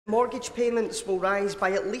Mortgage payments will rise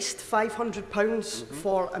by at least £500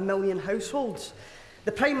 for 1 million households.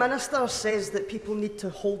 The Prime Minister says that people need to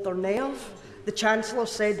hold their nerve. The Chancellor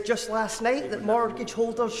said just last night that mortgage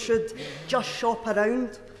holders should just shop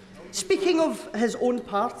around. Speaking of his own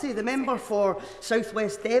party, the member for South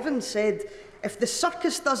West Devon said, "If the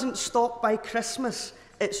circus doesn't stop by Christmas,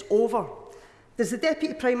 it's over." Does the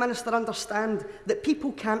Deputy Prime Minister understand that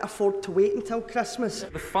people can't afford to wait until Christmas?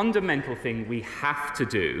 The fundamental thing we have to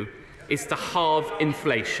do is to halve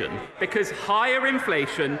inflation, because higher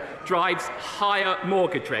inflation drives higher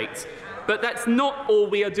mortgage rates. But that's not all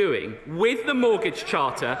we are doing. With the Mortgage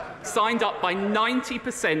Charter, signed up by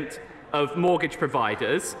 90% of mortgage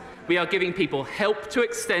providers, we are giving people help to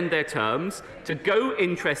extend their terms, to go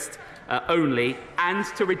interest only, and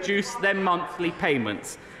to reduce their monthly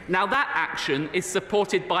payments. Now, that action is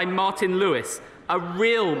supported by Martin Lewis, a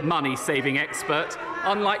real money-saving expert,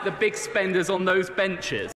 unlike the big spenders on those benches.